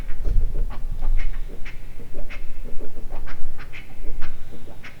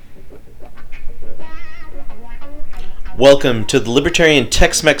Welcome to the Libertarian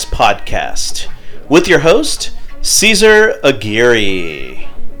Tex-Mex podcast with your host, Caesar Aguirre.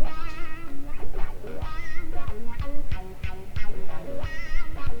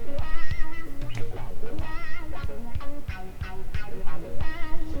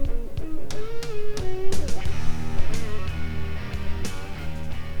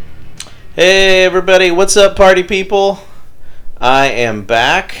 Hey everybody, what's up party people? I am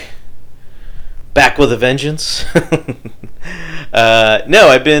back with a vengeance. No,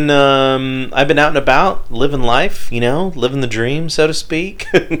 I've been out and about, living life, living the dream, so to speak.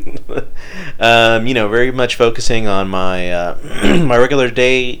 Very much focusing on my my regular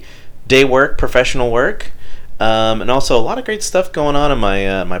day work, professional work, and also a lot of great stuff going on in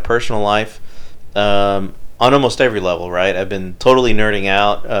my personal life. On almost every level, right? I've been totally nerding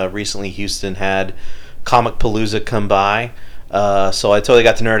out. Recently, Houston had Comic Palooza come by, so I totally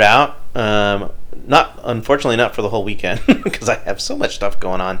got to nerd out. Unfortunately, not for the whole weekend because I have so much stuff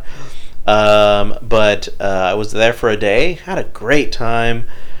going on. But I was there for a day, had a great time.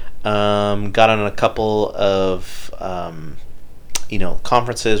 Got on a couple of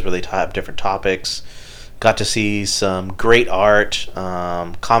conferences where they have different topics. Got to see some great art,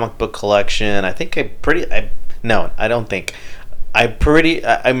 comic book collection. I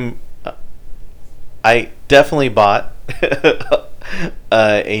definitely bought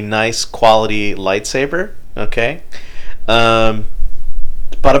a nice quality lightsaber. Okay, bought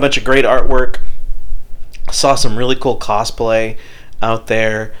a bunch of great artwork. Saw some really cool cosplay out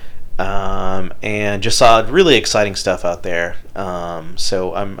there, and just saw really exciting stuff out there.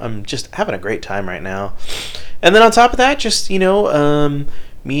 So I'm just having a great time right now. And then on top of that, just me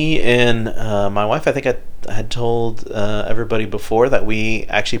and my wife. I think I had told everybody before that we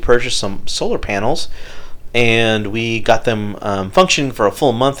actually purchased some solar panels. And we got them functioning for a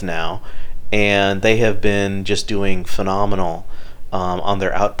full month now, and they have been just doing phenomenal on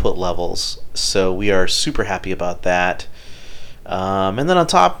their output levels. So we are super happy about that. And then on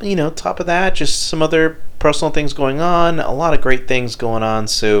top of that, just some other personal things going on. A lot of great things going on.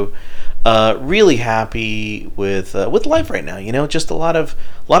 So really happy with life right now. Just a lot of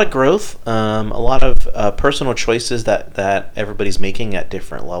growth, a lot of personal choices that everybody's making at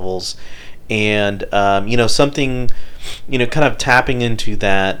different levels. And, something, kind of tapping into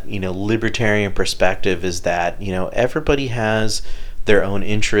that, libertarian perspective is that, everybody has their own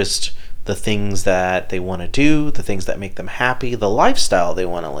interest, the things that they want to do, the things that make them happy, the lifestyle they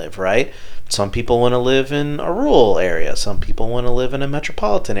want to live, right? Some people want to live in a rural area. Some people want to live in a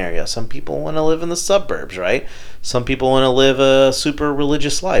metropolitan area. Some people want to live in the suburbs, right? Some people want to live a super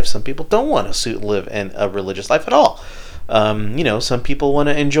religious life. Some people don't want to live in a religious life at all. Some people want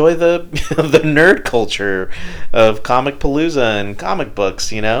to enjoy the the nerd culture of Comic Palooza and comic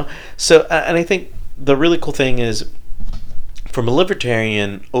books, So, and I think the really cool thing is, from a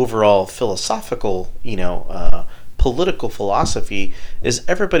libertarian overall philosophical, political philosophy, is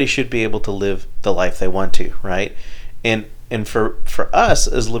everybody should be able to live the life they want to, right? And for us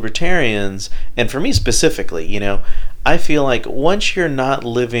as libertarians, and for me specifically, I feel like once you're not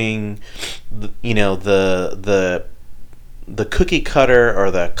living, the cookie cutter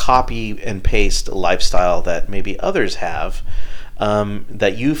or the copy and paste lifestyle that maybe others have,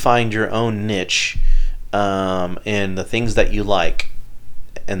 that you find your own niche in the things that you like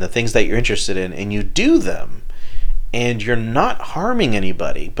and the things that you're interested in, and you do them, and you're not harming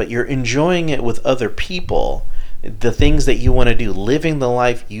anybody, but you're enjoying it with other people, the things that you want to do, living the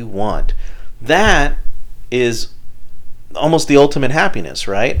life you want. That is almost the ultimate happiness,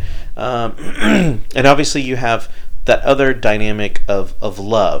 right? And obviously you have that other dynamic of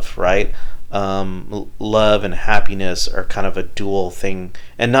love, right? Love and happiness are kind of a dual thing,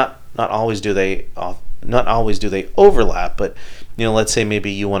 and not always do they overlap. But let's say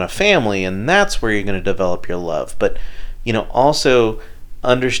maybe you want a family, and that's where you're going to develop your love. But also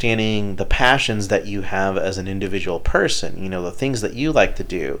understanding the passions that you have as an individual person. The things that you like to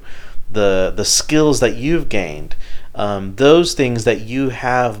do, the skills that you've gained. Those things that you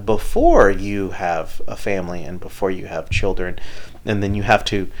have before you have a family and before you have children, and then you have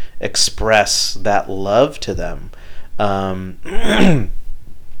to express that love to them.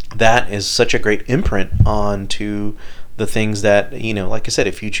 That is such a great imprint onto the things that, like I said,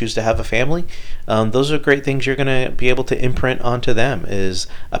 if you choose to have a family, those are great things you're going to be able to imprint onto them, is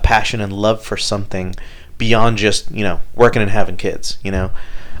a passion and love for something beyond just, working and having kids,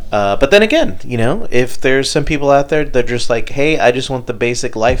 But then again, if there's some people out there that are just like, hey, I just want the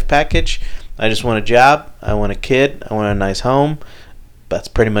basic life package. I just want a job. I want a kid. I want a nice home. That's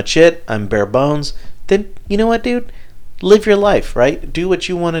pretty much it. I'm bare bones. Then, you know what, dude? Live your life, right? Do what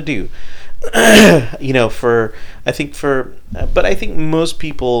you want to do. but I think most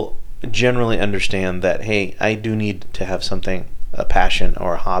people generally understand that, hey, I do need to have something, a passion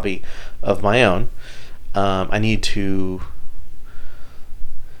or a hobby of my own. I need to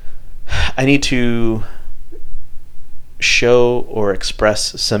show or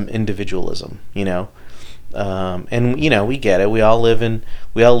express some individualism, and we get it. We all live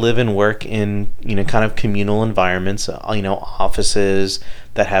and work in kind of communal environments. Offices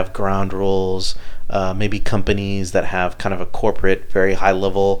that have ground rules, maybe companies that have kind of a corporate, very high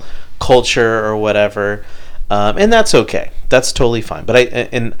level culture or whatever, and that's okay. That's totally fine. But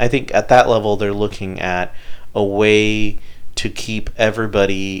I think at that level they're looking at a way to keep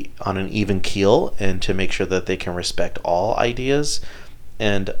everybody on an even keel and to make sure that they can respect all ideas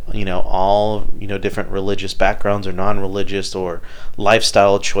and all different religious backgrounds or non-religious or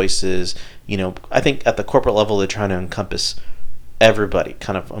lifestyle choices. I think at the corporate level they're trying to encompass everybody,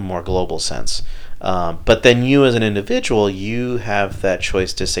 kind of a more global sense. But then you as an individual, you have that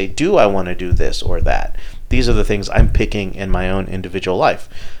choice to say, do I want to do this or that? These are the things I'm picking in my own individual life.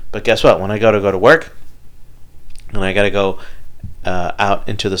 But guess what? When I go to work, and I got to go out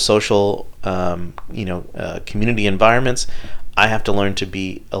into the social, community environments, I have to learn to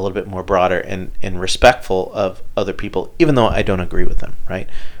be a little bit more broader and respectful of other people, even though I don't agree with them, right?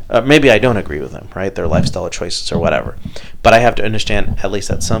 Maybe I don't agree with them, right? Their lifestyle choices or whatever. But I have to understand, at least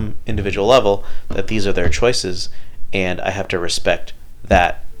at some individual level, that these are their choices, and I have to respect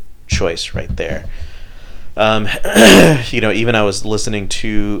that choice right there. Even I was listening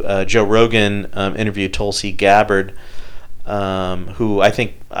to Joe Rogan interview Tulsi Gabbard, who I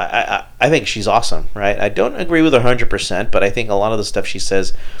think she's awesome, right? I don't agree with her 100%, but I think a lot of the stuff she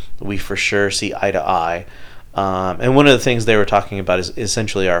says we for sure see eye to eye. And one of the things they were talking about is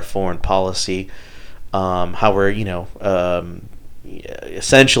essentially our foreign policy, how we're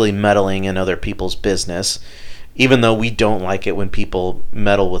essentially meddling in other people's business, even though we don't like it when people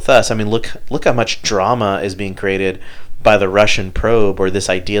meddle with us. I mean, look how much drama is being created by the Russian probe, or this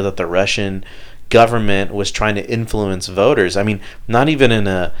idea that the Russian government was trying to influence voters. I mean, not even in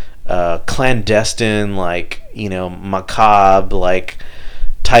a clandestine, macabre,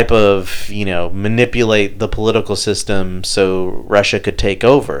 type of, manipulate the political system so Russia could take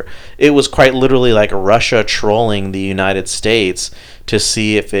over. It was quite literally like Russia trolling the United States to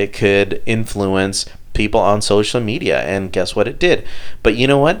see if it could influence people on social media, and guess what it did. But you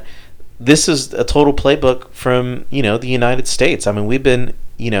know what? This is a total playbook from, the United States. I mean, we've been,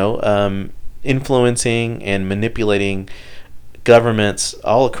 influencing and manipulating governments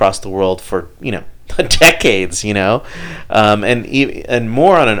all across the world for, decades, and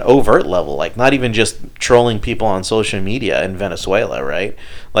more on an overt level, like not even just trolling people on social media in Venezuela, right?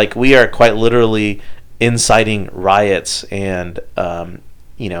 Like, we are quite literally inciting riots and,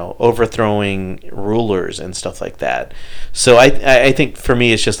 overthrowing rulers and stuff like that. So I think for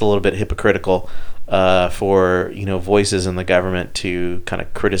me it's just a little bit hypocritical for voices in the government to kind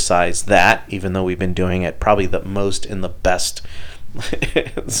of criticize that, even though we've been doing it probably the most in the best,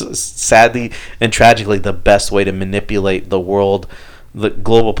 sadly and tragically, the best way to manipulate the world, the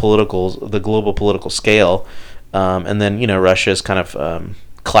global political scale, and then Russia is kind of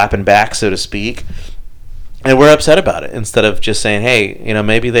clapping back, so to speak. And we're upset about it, instead of just saying, hey,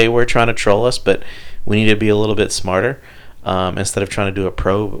 maybe they were trying to troll us, but we need to be a little bit smarter, instead of trying to do a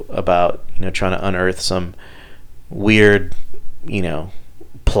probe about, trying to unearth some weird,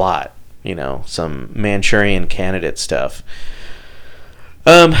 plot, some Manchurian candidate stuff.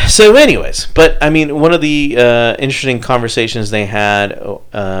 So anyways, but I mean, one of the interesting conversations they had,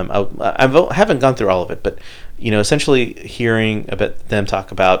 I haven't gone through all of it, but, essentially hearing about them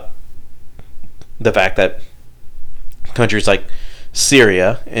talk about the fact that countries like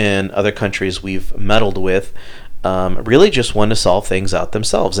Syria and other countries we've meddled with really just want to solve things out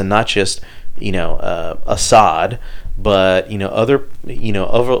themselves, and not just Assad, but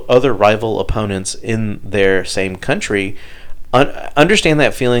other rival opponents in their same country. Understand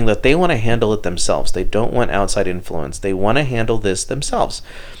that feeling that they want to handle it themselves. They don't want outside influence. They want to handle this themselves.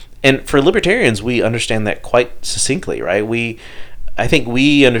 And for libertarians, we understand that quite succinctly, right? I think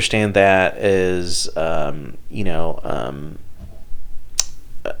we understand that as,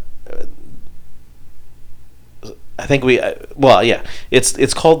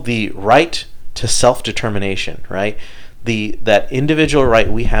 it's called the right to self-determination, right? That individual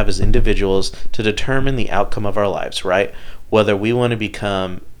right we have as individuals to determine the outcome of our lives, right? Whether we want to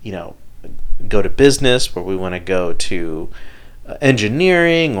become, go to business, or we want to go to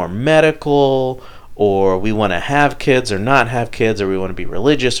engineering or medical, or we want to have kids or not have kids, or we want to be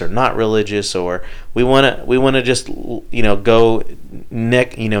religious or not religious, or we want to just go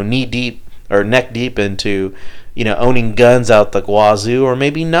knee deep or neck deep into, owning guns out the wazoo, or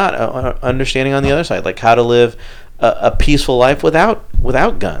maybe not understanding on the other side, like how to live a peaceful life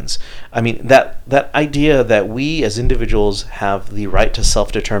without guns. I mean, that idea that we as individuals have the right to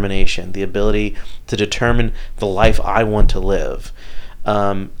self-determination, the ability to determine the life I want to live.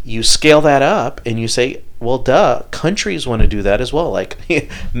 You scale that up and you say, well, duh, countries want to do that as well. Like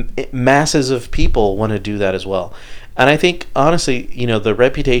masses of people want to do that as well. And I think, honestly, the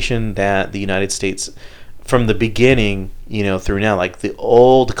reputation that the United States, from the beginning, through now, like the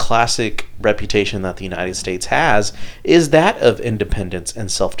old classic reputation that the United States has, is that of independence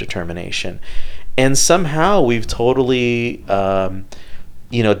and self-determination. And somehow we've totally,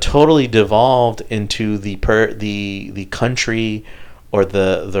 totally devolved into the country, or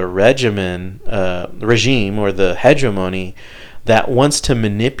the regime, or the hegemony that wants to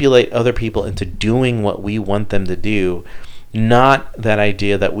manipulate other people into doing what we want them to do. Not that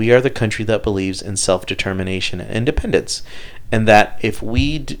idea that we are the country that believes in self-determination and independence, and that if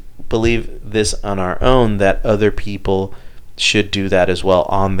we believe this on our own, that other people should do that as well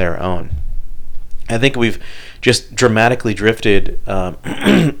on their own. I think we've just dramatically drifted,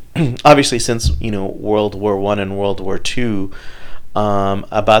 obviously since World War I and World War II,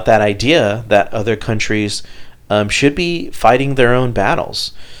 about that idea that other countries should be fighting their own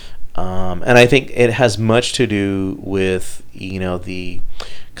battles. And I think it has much to do with, the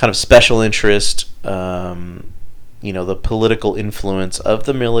kind of special interest, the political influence of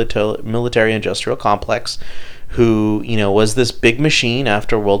the military industrial complex, who, was this big machine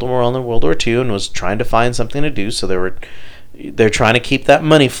after World War I and World War II, and was trying to find something to do. So they're trying to keep that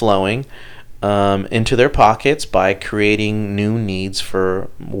money flowing into their pockets by creating new needs for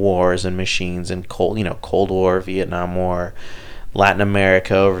wars and machines, and Cold War, Vietnam War, Latin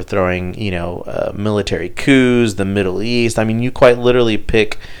America, overthrowing military coups, the Middle East. I mean, you quite literally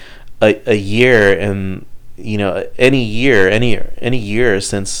pick a year, and any year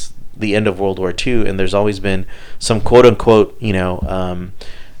since the end of World War II, and there's always been some quote unquote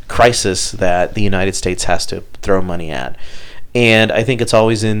crisis that the United States has to throw money at. And I think it's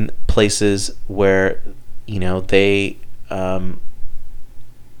always in places where they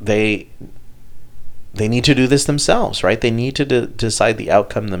need to do this themselves, right? They need to decide the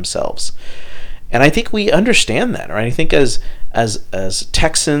outcome themselves. And I think we understand that, right? I think as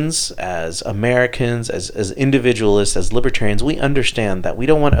Texans, as Americans, as individualists, as libertarians, we understand that we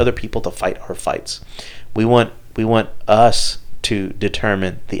don't want other people to fight our fights. We want us to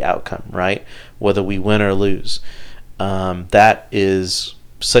determine the outcome, right? Whether we win or lose. That is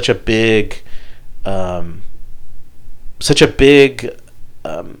such a big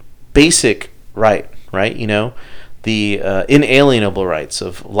basic right? The inalienable rights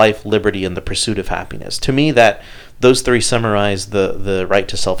of life, liberty, and the pursuit of happiness. To me, that those three summarize the right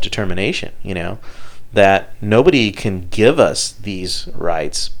to self-determination. That nobody can give us these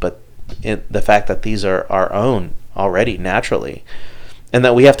rights, but the fact that these are our own already naturally, and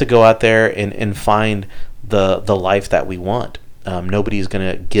that we have to go out there and find the life that we want. Nobody's going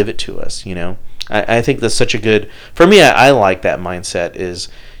to give it to us. I think that's such a good, for me, I like that mindset is,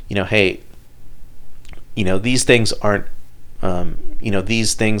 hey, these things aren't,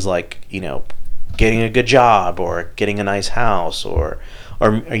 these things like, getting a good job, or getting a nice house, or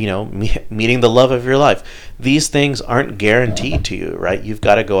meeting the love of your life. These things aren't guaranteed to you, right? You've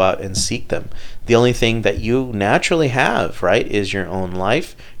got to go out and seek them. The only thing that you naturally have, right, is your own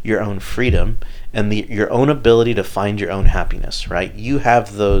life, your own freedom, and your own ability to find your own happiness, right? You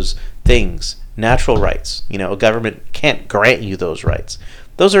have those things, natural rights. A government can't grant you those rights.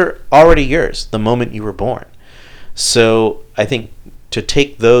 Those are already yours the moment you were born. So I think to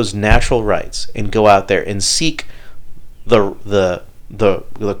take those natural rights and go out there and seek the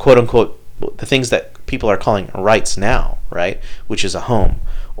quote unquote, the things that people are calling rights now, right? Which is a home,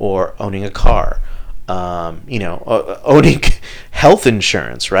 or owning a car, owning health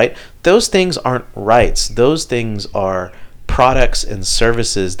insurance, right? Those things aren't rights. Those things are products and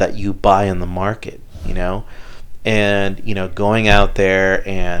services that you buy in the market, and going out there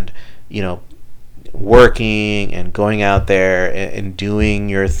and working and going out there and doing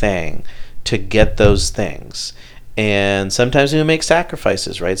your thing to get those things. And sometimes you make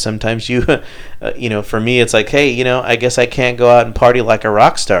sacrifices, right? Sometimes you, for me, it's like, hey, I guess I can't go out and party like a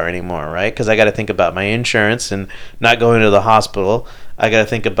rock star anymore, right? Because I got to think about my insurance and not going to the hospital. I got to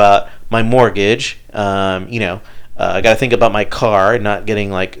think about my mortgage. I got to think about my car, not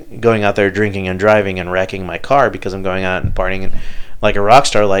going out there drinking and driving and wrecking my car because I'm going out and partying like a rock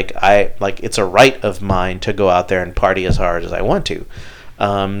star. It's a right of mine to go out there and party as hard as I want to.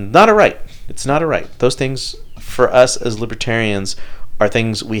 Not a right. It's not a right. Those things for us as libertarians are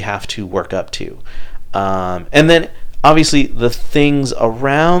things we have to work up to. And then obviously the things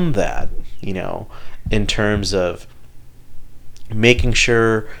around that, in terms of making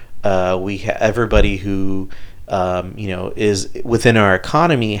sure everybody who is within our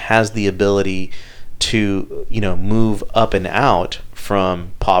economy has the ability to move up and out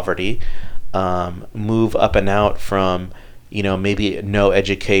from poverty, move up and out from maybe no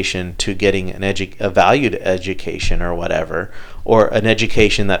education to getting a valued education or whatever, or an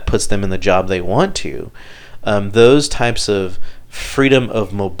education that puts them in the job they want to. Those types of freedom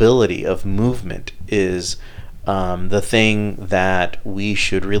of mobility, of movement, is the thing that we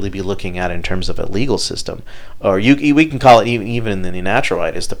should really be looking at in terms of a legal system, or we can call it even in the natural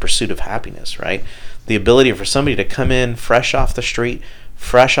right, is the pursuit of happiness, right? The ability for somebody to come in fresh off the street,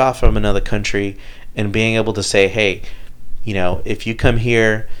 fresh off from another country, and being able to say, hey, if you come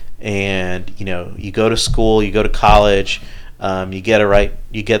here and you go to school, you go to college, you get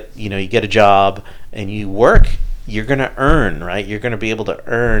a job and you work, you're going to earn, right? You're going to be able to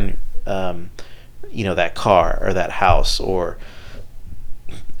earn that car or that house, or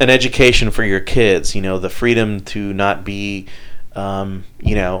an education for your kids, the freedom to not be to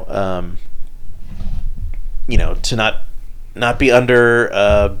not be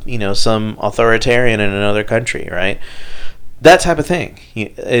under some authoritarian in another country, right? That type of thing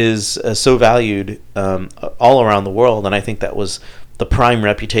is so valued all around the world, and I think that was the prime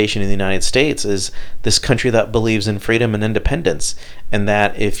reputation in the United States, is this country that believes in freedom and independence, and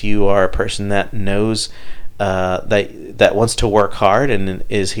that if you are a person that knows that wants to work hard and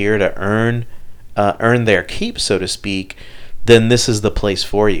is here to earn their keep, so to speak, then this is the place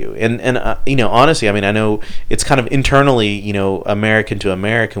for you. And honestly, I mean, I know it's kind of internally, American to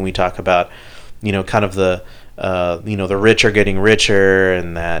American, we talk about, kind of the the rich are getting richer,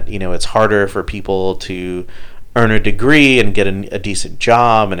 and that it's harder for people to earn a degree and get a decent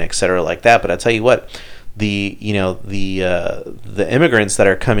job and et cetera like that. But I tell you what, the immigrants that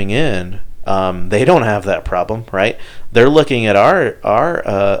are coming in, they don't have that problem, right? They're looking at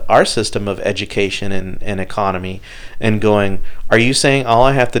our system of education and economy and going, are you saying all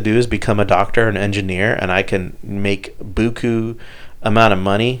I have to do is become a doctor, an engineer, and I can make buku amount of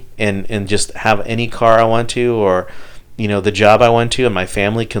money and just have any car I want to, or the job I want to, and my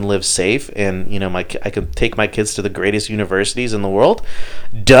family can live safe, and I can take my kids to the greatest universities in the world?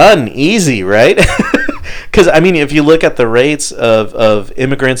 Done. Easy, right? Because I mean, if you look at the rates of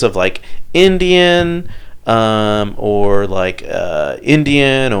immigrants of like Indian or like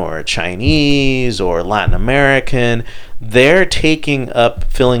Indian or Chinese or Latin American, they're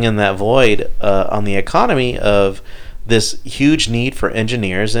filling in that void on the economy of this huge need for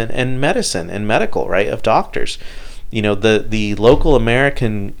engineers and medicine and medical, right, of doctors. The local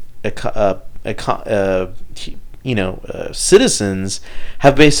American citizens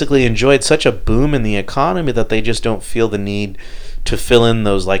have basically enjoyed such a boom in the economy that they just don't feel the need to fill in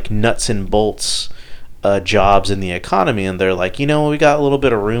those like nuts and bolts jobs in the economy, and they're like, we got a little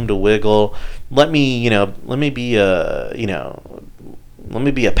bit of room to wiggle. Let me be a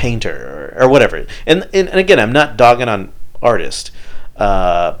painter or whatever. And again, I'm not dogging on artists,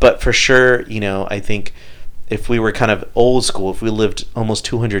 but for sure, I think if we were kind of old school, if we lived almost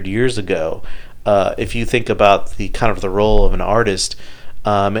 200 years ago, if you think about the role of an artist,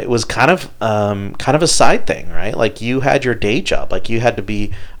 it was kind of a side thing, right? Like, you had your day job, like you had to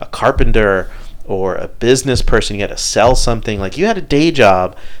be a carpenter or a business person, you had to sell something, like you had a day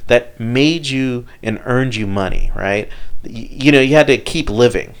job that made you and earned you money, right? You had to keep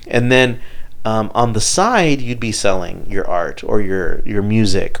living, and then on the side you'd be selling your art or your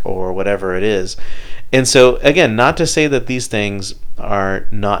music or whatever it is. And so again, not to say that these things are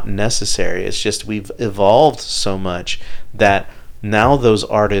not necessary, it's just we've evolved so much that now those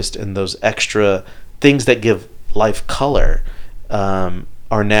artists and those extra things that give life color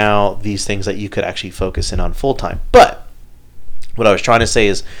are now these things that you could actually focus in on full time. But what I was trying to say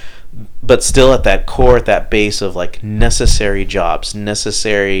is, but still at that core, at that base of like necessary jobs,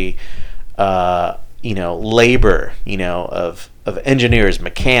 necessary labor, of engineers,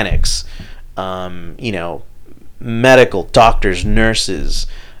 mechanics, medical doctors, nurses,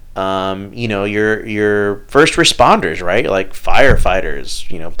 your first responders, right? Like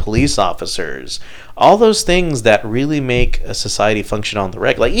firefighters, police officers, all those things that really make a society function on the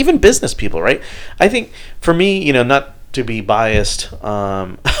reg. Like even business people, right? I think for me, not to be biased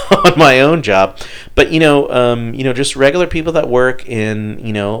on my own job, but just regular people that work in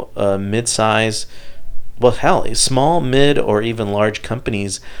mid-size, well, hell, small, mid, or even large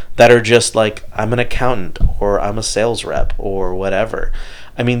companies that are just like, I'm an accountant or I'm a sales rep or whatever.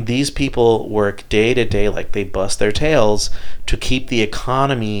 I mean, these people work day to day, like they bust their tails to keep the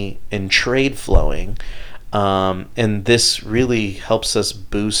economy and trade flowing. And this really helps us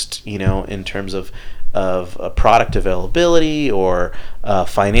boost, in terms of product availability or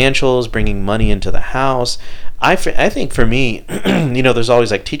financials, bringing money into the house. I think for me, there's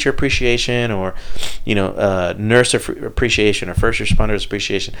always like teacher appreciation or, nurse appreciation or first responders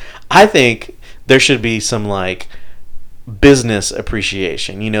appreciation. I think there should be some like business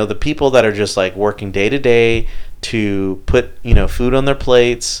appreciation. The people that are just like working day to day to put, food on their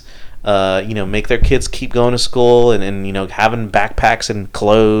plates, make their kids keep going to school and having backpacks and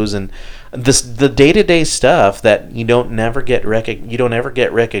clothes and the day-to-day stuff that you don't ever get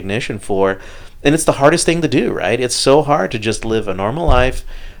recognition for. And it's the hardest thing to do, right? It's so hard to just live a normal life,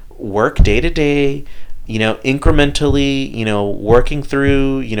 work day to day, incrementally, working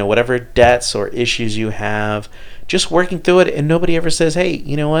through, whatever debts or issues you have, just working through it. And nobody ever says, hey,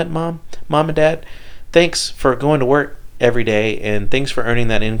 you know what, mom and dad, thanks for going to work every day, and thanks for earning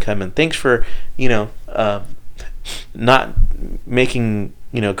that income, and thanks for, not making,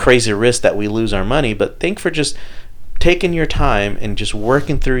 crazy risks that we lose our money, but thanks for just taking your time and just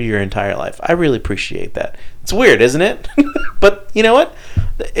working through your entire life. I really appreciate that. It's weird, isn't it? But you know what?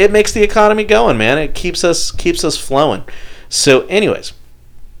 It makes the economy going, man. It keeps us flowing. So anyways,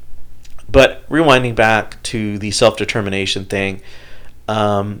 but rewinding back to the self-determination thing,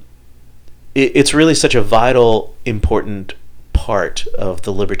 it's really such a vital, important part of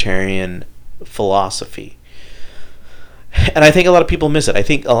the libertarian philosophy. And I think a lot of people miss it. I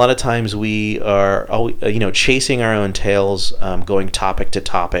think a lot of times we are, chasing our own tails, going topic to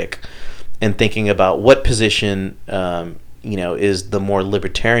topic, and thinking about what position, is the more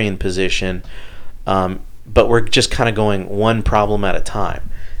libertarian position. But we're just kind of going one problem at a time,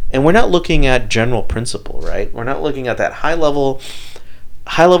 and we're not looking at general principle, right? We're not looking at that high level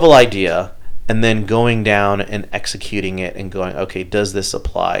idea, and then going down and executing it and going, okay, does this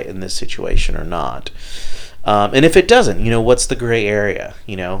apply in this situation or not? And if it doesn't, what's the gray area?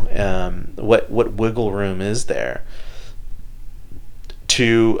 What wiggle room is there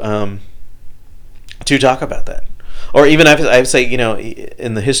to talk about that? Or even I would say,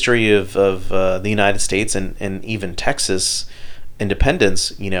 in the history of the United States and even Texas independence,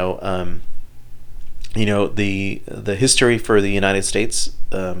 the history for the United States,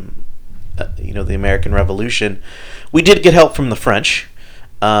 the American Revolution, we did get help from the French.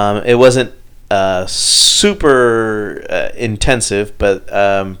 It wasn't super intensive, but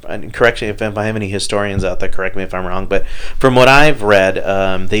correct me if I have any historians out there, correct me if I'm wrong, but from what I've read,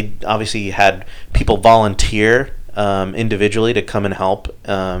 they obviously had people volunteer individually to come and help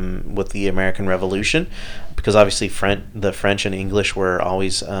with the American Revolution, because obviously the French and English were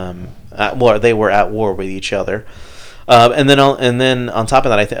always they were at war with each other. And then on top of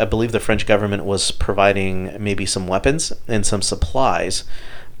that, I believe the French government was providing maybe some weapons and some supplies,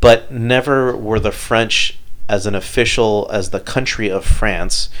 but never were the French, as the country of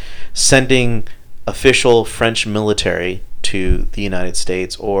France, sending official French military to the United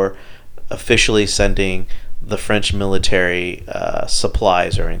States, or officially sending the French military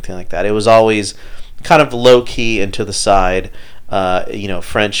supplies or anything like that. It was always kind of low key and to the side. The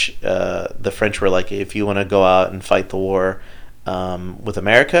French were like, if you want to go out and fight the war with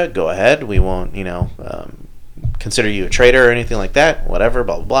America, go ahead. We won't, consider you a traitor or anything like that, whatever,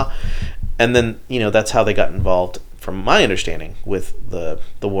 blah, blah, blah. And then, that's how they got involved, from my understanding, with the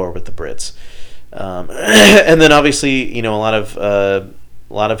war with the Brits. And then obviously, a lot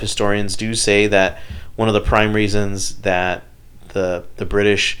of historians do say that one of the prime reasons that the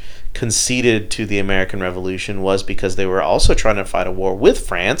British conceded to the American Revolution was because they were also trying to fight a war with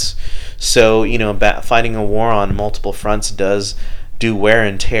France. So, fighting a war on multiple fronts does do wear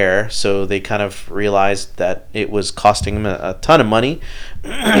and tear, so they kind of realized that it was costing them a ton of money,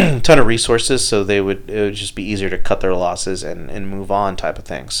 a ton of resources, so it would just be easier to cut their losses and move on, type of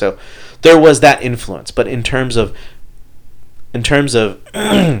thing. So there was that influence. But in terms of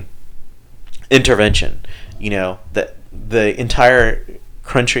intervention, that the entire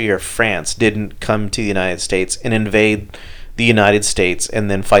country of France didn't come to the United States and invade the United States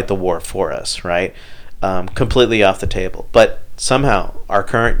and then fight the war for us, right? Completely off the table. But somehow our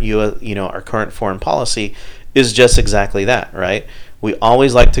current our current foreign policy is just exactly that, right? We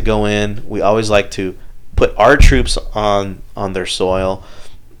always like to go in, we always like to put our troops on their soil.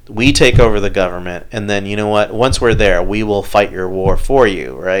 We take over the government, and then once we're there, we will fight your war for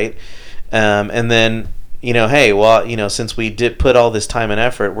you, right? And then hey, since we did put all this time and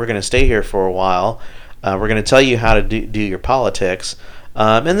effort, we're going to stay here for a while. We're going to tell you how to do your politics.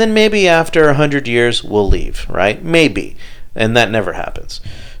 And then maybe after 100 years, we'll leave, right? Maybe. and that never happens.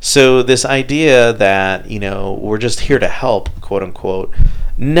 So this idea that, we're just here to help, quote unquote,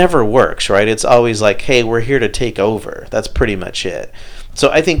 never works, right? It's always like, hey, we're here to take over. That's pretty much it. So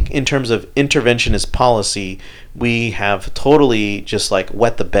I think in terms of interventionist policy, we have totally just like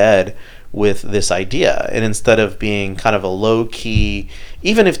wet the bed with this idea. And instead of being kind of a low key,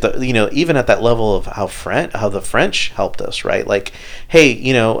 even if even at that level of how the French helped us, right? Like, hey,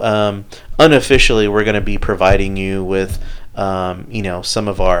 unofficially, we're going to be providing you with some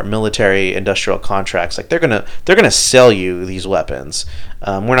of our military industrial contracts. Like they're gonna sell you these weapons.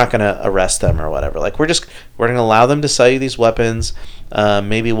 We're not gonna arrest them or whatever. Like we're gonna allow them to sell you these weapons.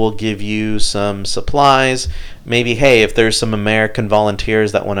 Maybe we'll give you some supplies. Maybe, hey, if there's some American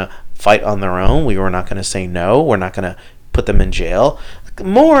volunteers that want to fight on their own, we were not going to say no. We're not going to put them in jail.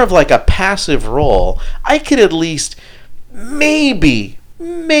 More of like a passive role. I could at least maybe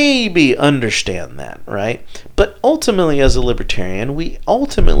understand that, right? But ultimately, as a libertarian, we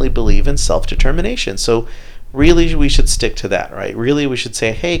ultimately believe in self-determination. So really, we should stick to that, right? Really, we should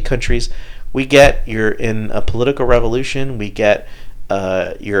say, hey, countries, we get you're in a political revolution. We get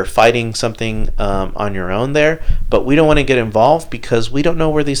you're fighting something on your own there, but we don't want to get involved because we don't know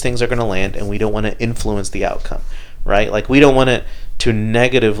where these things are going to land, and we don't want to influence the outcome, right? Like we don't want it to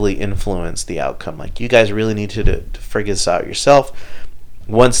negatively influence the outcome. Like you guys really need to figure this out yourself.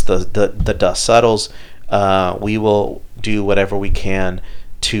 Once the dust settles, we will do whatever we can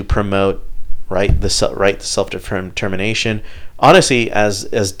to promote the self-determination. Honestly,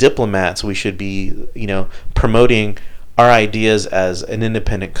 as diplomats, we should be promoting our ideas as an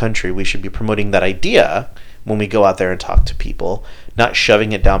independent country. We should be promoting that idea when we go out there and talk to people, not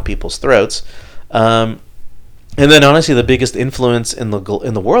shoving it down people's throats. And then, honestly, the biggest influence in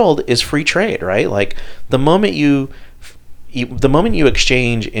the world is free trade, right? Like the moment you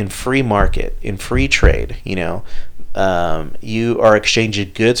exchange in free market, in free trade, you are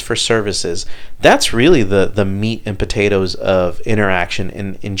exchanging goods for services. That's really the meat and potatoes of interaction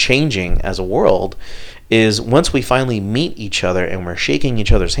in changing as a world. Is once we finally meet each other and we're shaking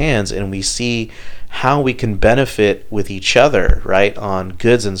each other's hands and we see how we can benefit with each other, right, on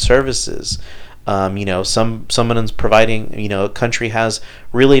goods and services. Someone's providing, a country has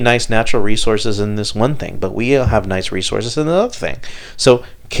really nice natural resources in this one thing, but we have nice resources in another thing. So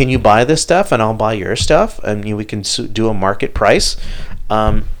can you buy this stuff and I'll buy your stuff, and we can do a market price,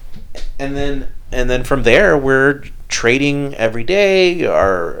 and then from there we're trading every day.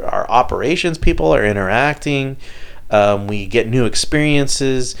 Our operations people are interacting. We get new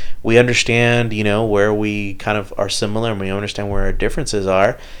experiences. We understand, where we kind of are similar, and we understand where our differences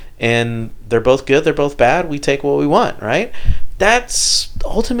are. And they're both good, they're both bad. We take what we want, right? That's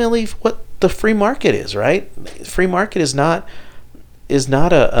ultimately what the free market is, right? Free market is not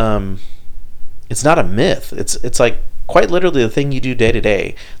a myth. It's like quite literally the thing you do day to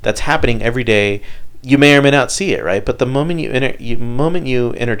day. That's happening every day. You may or may not see it, right? But the moment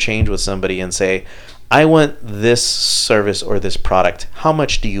you interchange with somebody and say, I want this service or this product, how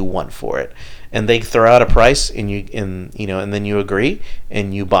much do you want for it? And they throw out a price, and and then you agree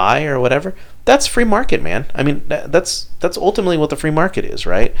and you buy or whatever. That's free market, man. I mean, that's ultimately what the free market is,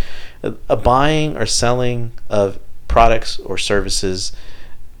 right? A buying or selling of products or services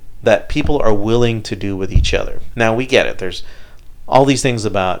that people are willing to do with each other. Now, we get it. There's all these things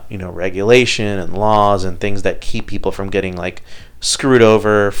about, regulation and laws and things that keep people from getting like screwed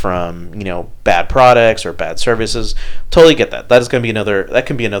over from, bad products or bad services. Totally get that. That can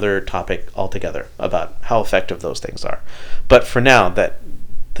be another topic altogether about how effective those things are. But for now, that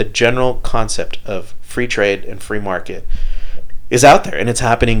the general concept of free trade and free market is out there, and it's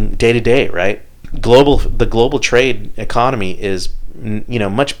happening day to day, right? The global trade economy is,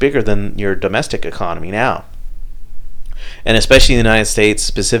 much bigger than your domestic economy now. And especially in the United States,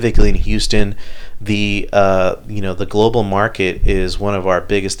 specifically in Houston, the global market is one of our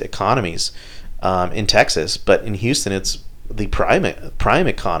biggest economies. In Texas, but in Houston, it's the prime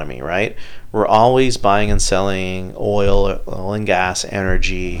economy, right? We're always buying and selling oil and gas,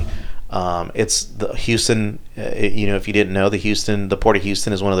 energy. It's the Houston. If you didn't know, the Port of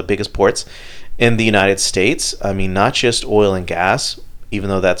Houston is one of the biggest ports in the United States. I mean, not just oil and gas, even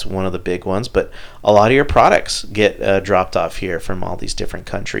though that's one of the big ones, but a lot of your products get dropped off here from all these different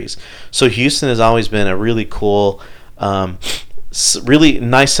countries. So Houston has always been a really cool, really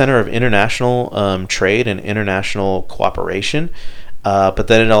nice center of international trade and international cooperation. But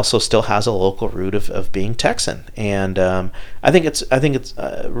then it also still has a local root of being Texan, and I think it's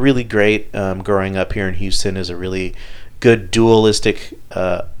really great. Growing up here in Houston is a really good dualistic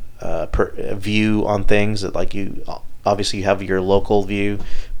view on things. That like obviously you have your local view,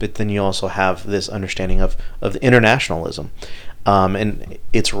 but then you also have this understanding of the internationalism, and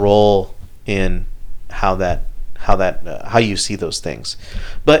its role in how you see those things.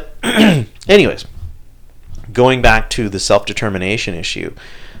 But anyways, going back to the self-determination issue,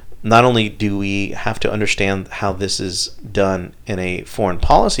 not only do we have to understand how this is done in a foreign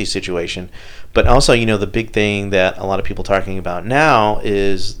policy situation, but also, the big thing that a lot of people are talking about now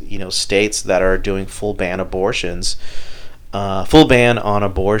is, states that are doing full ban on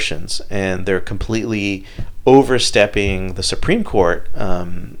abortions, and they're completely overstepping the Supreme Court.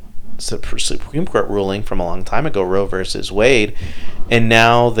 Supreme Court ruling from a long time ago, Roe versus Wade, and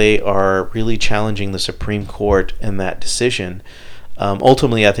now they are really challenging the Supreme Court in that decision.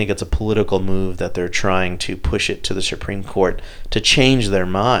 Ultimately, I think it's a political move that they're trying to push it to the Supreme Court to change their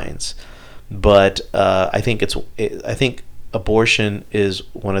minds. But I think abortion is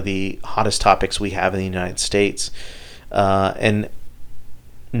one of the hottest topics we have in the United States, and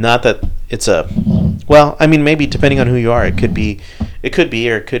not that it's maybe depending on who you are, it could be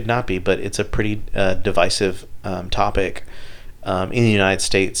or it could not be, but it's a pretty divisive topic in the United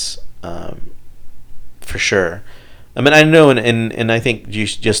States, for sure. I mean, I know, and I think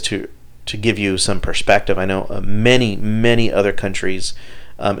just to give you some perspective, I know many other countries,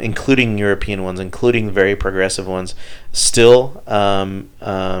 including European ones, including very progressive ones, still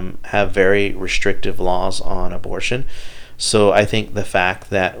have very restrictive laws on abortion. So I think the fact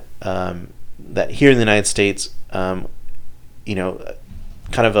that that here in the United States,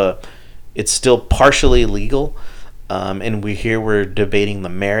 it's still partially legal, and we're debating the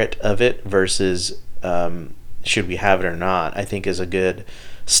merit of it versus should we have it or not, I think is a good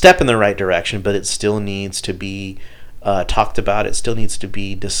step in the right direction, but it still needs to be talked about. It still needs to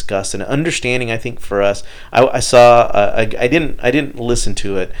be discussed. And understanding, I think, for us, I saw, I didn't listen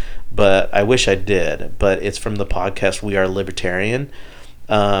to it, but I wish I did. But it's from the podcast We Are Libertarian.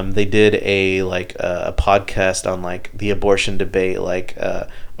 They did a podcast on the abortion debate, a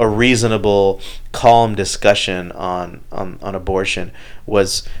reasonable, calm discussion on abortion.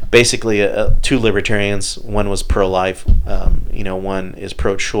 Was basically two libertarians. One was pro-life, one is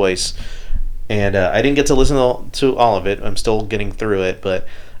pro-choice, and I didn't get to listen to all of it. I'm still getting through it, but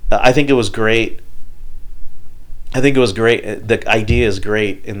I think it was great. The idea is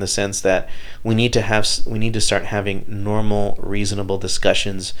great in the sense that we need to start having normal, reasonable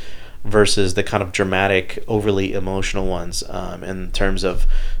discussions versus the kind of dramatic, overly emotional ones. In terms of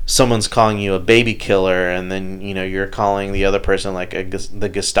someone's calling you a baby killer, and then you're calling the other person the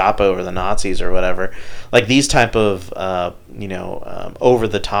Gestapo or the Nazis or whatever. These type of over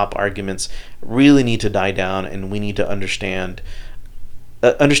the top arguments really need to die down, and we need to understand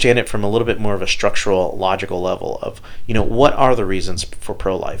it from a little bit more of a structural, logical level of, what are the reasons for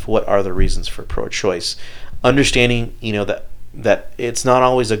pro-life? What are the reasons for pro-choice? Understanding, that it's not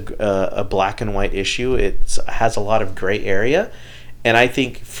always a black and white issue. It has a lot of gray area. And I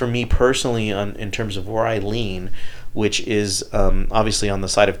think for me personally, in terms of where I lean, which is obviously on the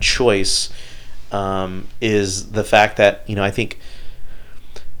side of choice, is the fact that, I think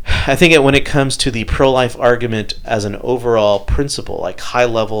when it comes to the pro-life argument as an overall principle,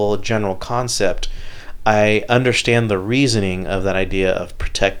 high-level general concept, I understand the reasoning of that idea of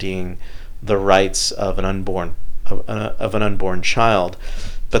protecting the rights of an unborn child.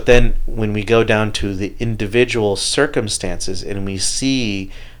 But then when we go down to the individual circumstances and we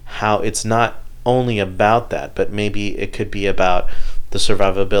see how it's not only about that, but maybe it could be about the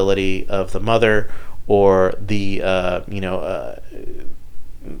survivability of the mother, or maybe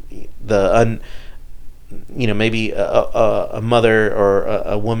a mother or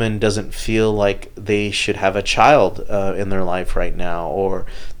a woman doesn't feel like they should have a child in their life right now, or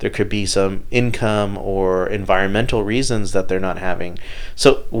there could be some income or environmental reasons that they're not having.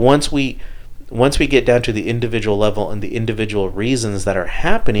 So once we get down to the individual level and the individual reasons that are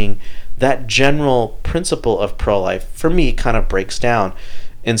happening, that general principle of pro-life for me kind of breaks down.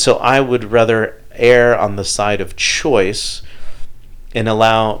 And so I would rather err on the side of choice and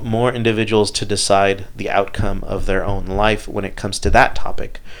allow more individuals to decide the outcome of their own life when it comes to that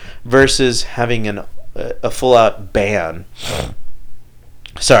topic, versus having a full-out ban.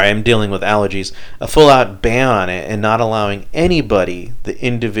 Sorry, I'm dealing with allergies. A full-out ban on it and not allowing anybody the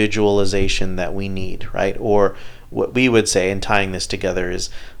individualization that we need, right? Or what we would say, and tying this together, is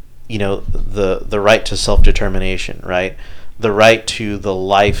the right to self-determination, right? The right to the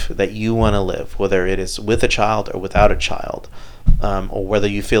life that you want to live, whether it is with a child or without a child. Or whether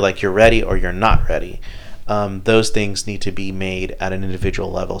you feel like you're ready or you're not ready. Those things need to be made at an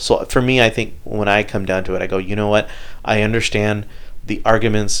individual level. So for me, I think when I come down to it, I go, you know what? I understand the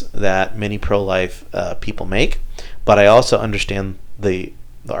arguments that many pro-life people make, but I also understand the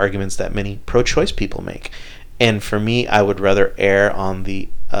arguments that many pro-choice people make. And for me, I would rather err on the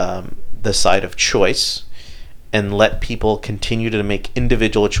side of choice and let people continue to make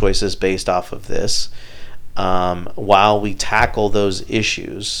individual choices based off of this, while we tackle those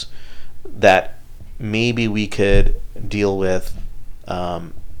issues that maybe we could deal with,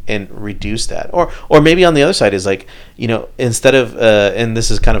 and reduce that. Or maybe on the other side is like, instead of, and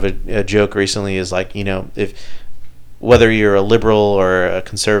this is kind of a joke recently, is like, if whether you're a liberal or a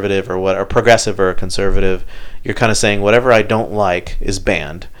conservative or progressive or a conservative, you're kind of saying whatever I don't like is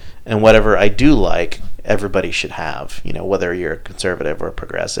banned, and whatever I do like, everybody should have, whether you're a conservative or a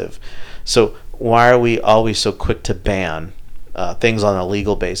progressive. So why are we always so quick to ban things on a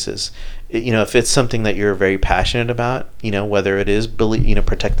legal basis? If it's something that you're very passionate about, whether it is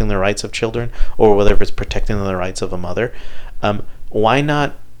protecting the rights of children, or whether it's protecting the rights of a mother, why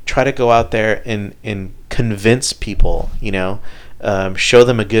not try to go out there and convince people, show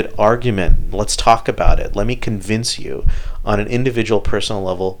them a good argument. Let's talk about it. Let me convince you on an individual personal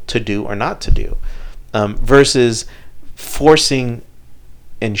level to do or not to do, versus forcing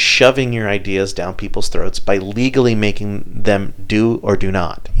and shoving your ideas down people's throats by legally making them do or do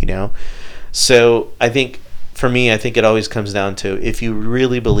not, So I think, for me, I think it always comes down to, if you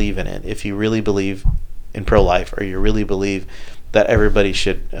really believe in it, if you really believe in pro-life, or you really believe that everybody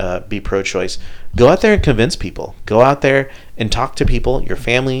should be pro-choice, go out there and convince people. Go out there and talk to people, your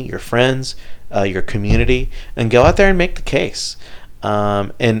family, your friends, your community, and go out there and make the case,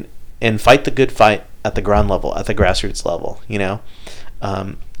 and fight the good fight at the ground level, at the grassroots level.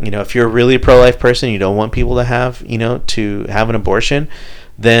 If you're a really pro-life person, you don't want people to have an abortion,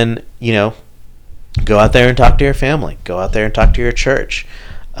 then go out there and talk to your family. Go out there and talk to your church.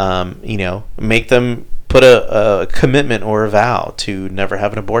 Make them put a commitment or a vow to never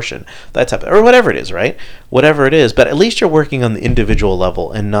have an abortion, that type of, or whatever it is, right? Whatever it is, but at least you're working on the individual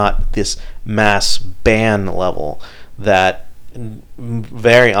level and not this mass ban level that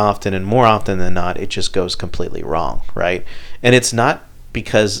very often, and more often than not, it just goes completely wrong, right? And it's not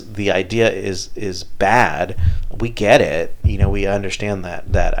because the idea is bad. We get it, we understand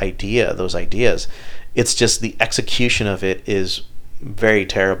that idea, those ideas. It's just the execution of it is very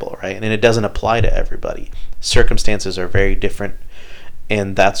terrible, right? And it doesn't apply to everybody. Circumstances are very different,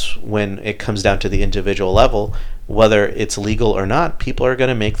 and that's when it comes down to the individual level. Whether it's legal or not, people are going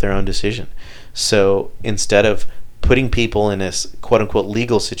to make their own decision. So instead of putting people in this quote-unquote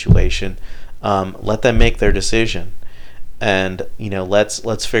legal situation, let them make their decision, and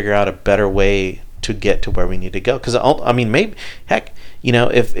let's figure out a better way to get to where we need to go. Because maybe, heck,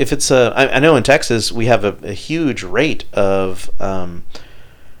 if it's I know in Texas we have a huge rate of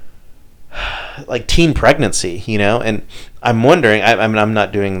like teen pregnancy, and I'm wondering, I'm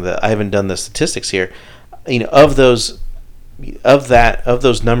not doing I haven't done the statistics here, of those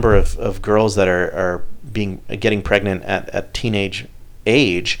number of girls that are getting pregnant at teenage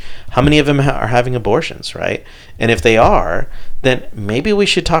age, how many of them are having abortions, right? And if they are, then maybe we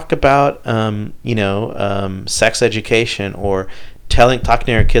should talk about sex education, or talking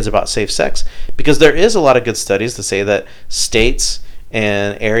to our kids about safe sex, because there is a lot of good studies to say that states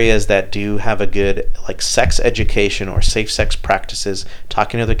and areas that do have a good sex education or safe sex practices,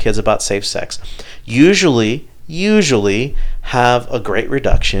 talking to their kids about safe sex, usually have a great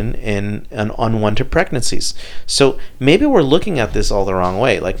reduction in unwanted pregnancies. So maybe we're looking at this all the wrong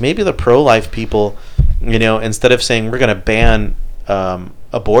way. Maybe the pro-life people, instead of saying we're going to ban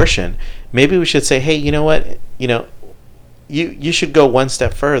abortion, maybe we should say, hey, you know what, you should go one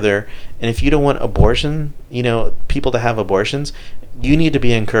step further, and if you don't want abortion, people to have abortions, you need to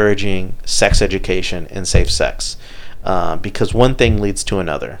be encouraging sex education and safe sex, because one thing leads to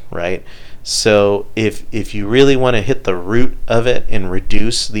another, right? So if you really want to hit the root of it and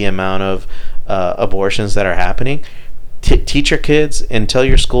reduce the amount of abortions that are happening, teach your kids and tell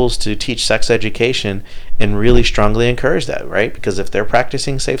your schools to teach sex education and really strongly encourage that, right? Because if they're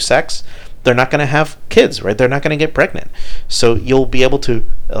practicing safe sex, they're not going to have kids, right? They're not going to get pregnant. So you'll be able to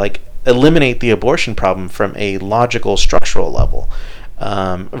eliminate the abortion problem from a logical, structural level,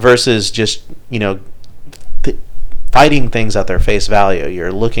 versus just fighting things at their face value.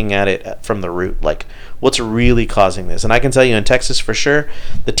 You're looking at it from the root, what's really causing this. And I can tell you, in Texas for sure,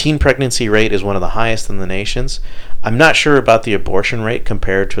 the teen pregnancy rate is one of the highest in the nations. I'm not sure about the abortion rate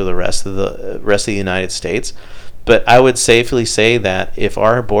compared to the rest of the United States, but I would safely say that if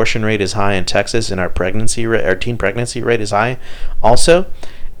our abortion rate is high in Texas and our teen pregnancy rate is high also,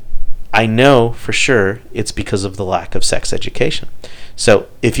 I know for sure it's because of the lack of sex education. So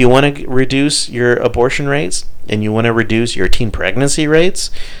if you want to reduce your abortion rates and you want to reduce your teen pregnancy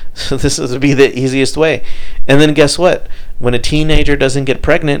rates, so this would be the easiest way. And then guess what? When a teenager doesn't get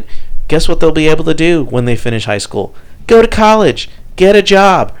pregnant, guess what they'll be able to do when they finish high school? Go to college, get a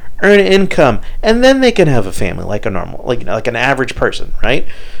job, earn income, and then they can have a family like a normal, like an average person, right?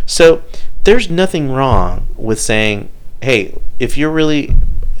 So there's nothing wrong with saying, hey, if you're really,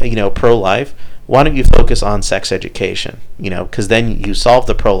 pro-life, why don't you focus on sex education? Because then you solve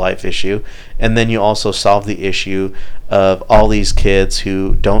the pro-life issue, and then you also solve the issue of all these kids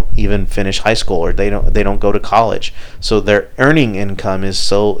who don't even finish high school, or they don't go to college, so their earning income is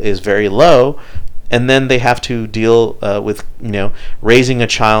very low, and then they have to deal with raising a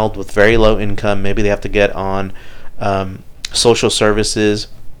child with very low income. Maybe they have to get on social services.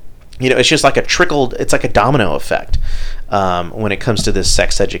 It's just like it's like a domino effect when it comes to this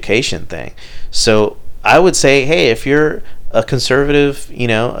sex education thing. So I would say, hey, if you're a conservative,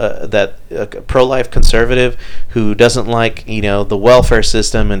 a pro-life conservative who doesn't like, the welfare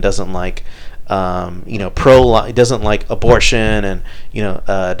system and doesn't like, doesn't like abortion and,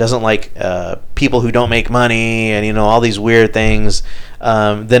 doesn't like people who don't make money and, all these weird things,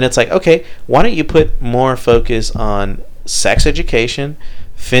 then it's like, okay, why don't you put more focus on sex education,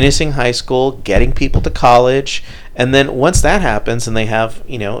 finishing high school, getting people to college, and then once that happens and they have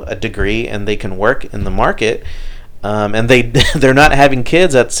a degree and they can work in the market, and they're not having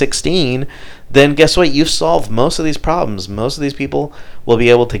kids at 16, then guess what? You've solved most of these problems. Most of these people will be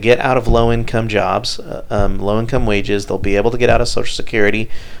able to get out of low-income jobs, low-income wages. They'll be able to get out of Social Security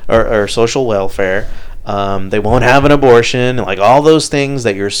or social welfare. They won't have an abortion. Like all those things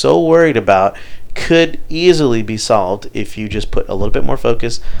that you're so worried about could easily be solved if you just put a little bit more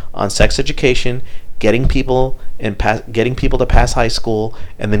focus on sex education, getting people to pass high school,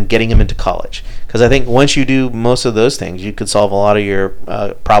 and then getting them into college. Because I think once you do most of those things, you could solve a lot of your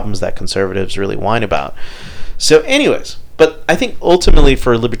problems that conservatives really whine about. So anyways, but I think ultimately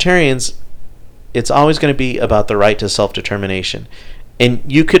for libertarians, it's always going to be about the right to self-determination. And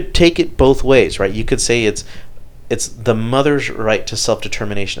you could take it both ways, right? You could say it's the mother's right to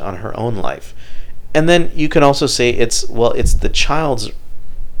self-determination on her own life. And then you can also say it's the child's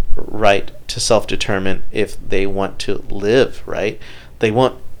right to self-determine if they want to live, right? They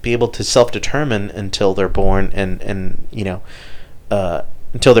won't be able to self-determine until they're born and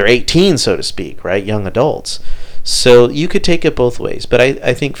until they're 18, so to speak, right? Young adults. So you could take it both ways. But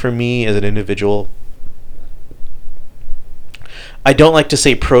I think for me as an individual, I don't like to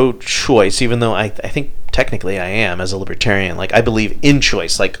say pro-choice, even though I think technically I am as a libertarian. Like I believe in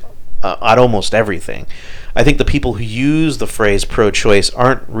choice, like at almost everything. I think the people who use the phrase pro-choice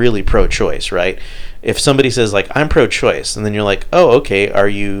aren't really pro-choice, right? If somebody says like I'm pro-choice, and then you're like, oh, okay, are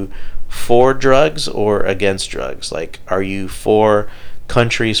you for drugs or against drugs? Like, are you for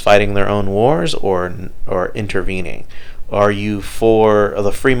countries fighting their own wars or intervening? Are you for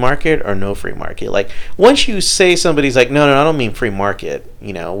the free market or no free market? Like, once you say somebody's like, no, I don't mean free market,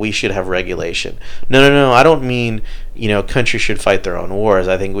 we should have regulation. No, I don't mean, countries should fight their own wars.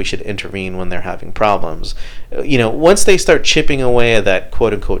 I think we should intervene when they're having problems. Once they start chipping away at that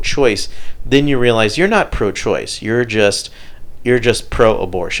quote-unquote choice, then you realize you're not pro-choice. You're just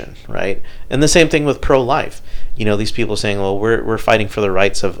pro-abortion, right? And the same thing with pro-life. These people saying, well, we're fighting for the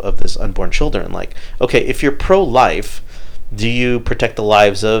rights of this unborn children. Like, okay, if you're pro-life, do you protect the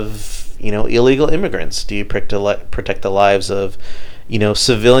lives of, illegal immigrants? Do you protect the lives of,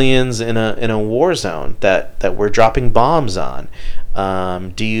 civilians in a war zone that we're dropping bombs on?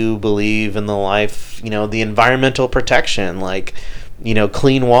 Do you believe in the life, the environmental protection, like,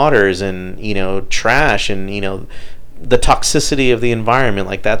 clean waters and, trash and, the toxicity of the environment?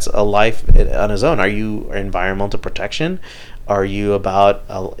 Like, that's a life on its own. Are you environmental protection? Are you about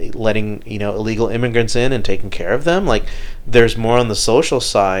letting illegal immigrants in and taking care of them? Like, there's more on the social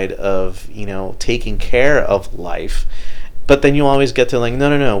side of taking care of life, but then you always get to like,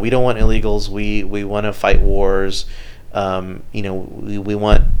 no, we don't want illegals. We want to fight wars. We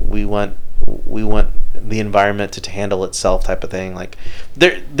want the environment to handle itself, type of thing. Like,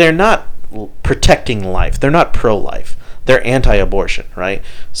 they're not protecting life. They're not pro-life. They're anti-abortion, right?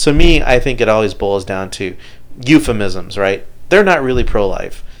 So I think it always boils down to euphemisms, right? They're not really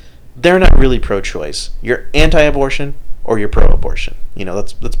pro-life. They're not really pro-choice. You're anti-abortion or you're pro-abortion.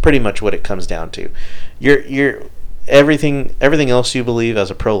 That's pretty much what it comes down to. You're everything else you believe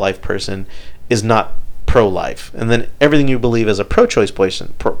as a pro-life person is not pro-life, and then everything you believe as a pro-choice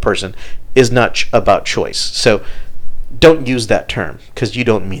person is not about choice. So don't use that term because you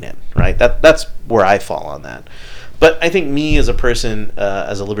don't mean it, right? That's where I fall on that. But I think me as a person,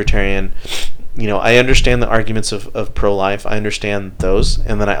 as a libertarian, I understand the arguments of pro-life. I understand those,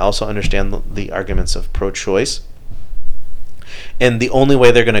 and then I also understand the arguments of pro-choice. And the only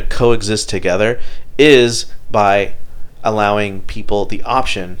way they're going to coexist together is by allowing people the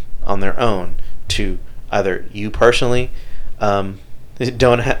option on their own to either you personally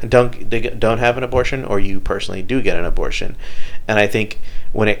don't have an abortion, or you personally do get an abortion. And I think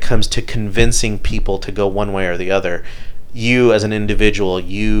when it comes to convincing people to go one way or the other, you as an individual,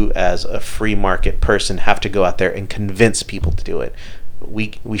 you as a free market person, have to go out there and convince people to do it.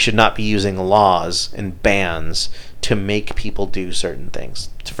 We should not be using laws and bans to make people do certain things.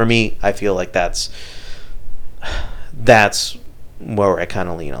 For me, I feel like that's where I kind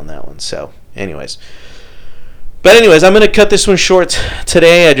of lean on that one. So, anyways, I'm going to cut this one short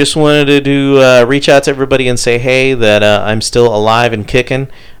today. I just wanted to reach out to everybody and say, hey, that I'm still alive and kicking.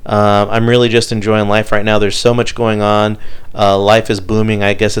 I'm really just enjoying life right now. There's so much going on. Life is booming.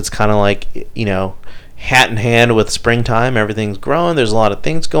 I guess it's kind of like, hat in hand with springtime. Everything's growing. There's a lot of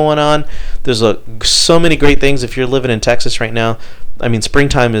things going on. There's so many great things. If you're living in Texas right now, I mean,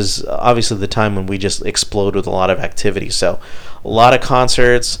 springtime is obviously the time when we just explode with a lot of activity. So a lot of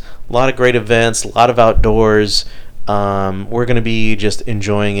concerts, a lot of great events, a lot of outdoors. We're going to be just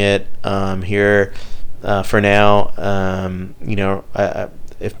enjoying it here for now.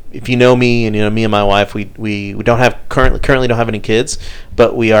 If you know me, and me and my wife, we don't have currently don't have any kids,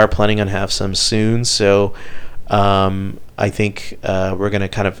 but we are planning on have some soon. So I think we're going to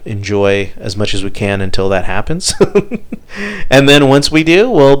kind of enjoy as much as we can until that happens. And then once we do,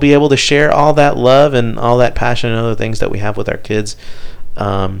 we'll be able to share all that love and all that passion and other things that we have with our kids,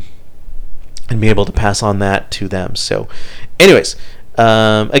 and be able to pass on that to them. So anyways,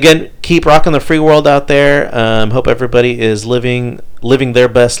 again, keep rocking the free world out there. Hope everybody is living their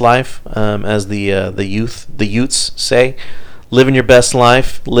best life, as the youths say. Living your best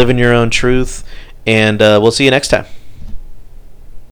life, living your own truth, and we'll see you next time.